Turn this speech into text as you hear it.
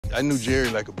I knew Jerry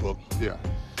like a book. Yeah.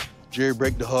 Jerry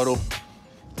break the huddle,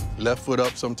 left foot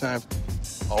up sometimes,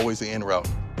 always the end route.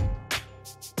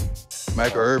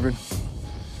 Michael Irvin,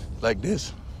 like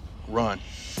this, run.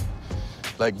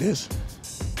 Like this,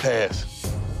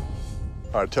 pass.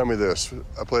 All right, tell me this.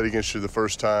 I played against you the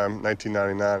first time,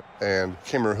 1999, and I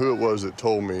can't remember who it was that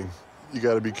told me, you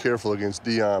got to be careful against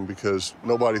Deion because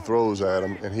nobody throws at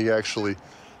him, and he actually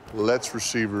lets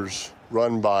receivers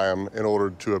run by him in order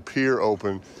to appear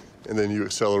open, and then you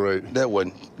accelerate. That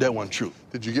wasn't true.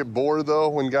 Did you get bored, though,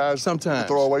 when guys Sometimes.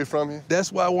 throw away from you?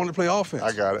 That's why I wanted to play offense.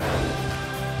 I got it.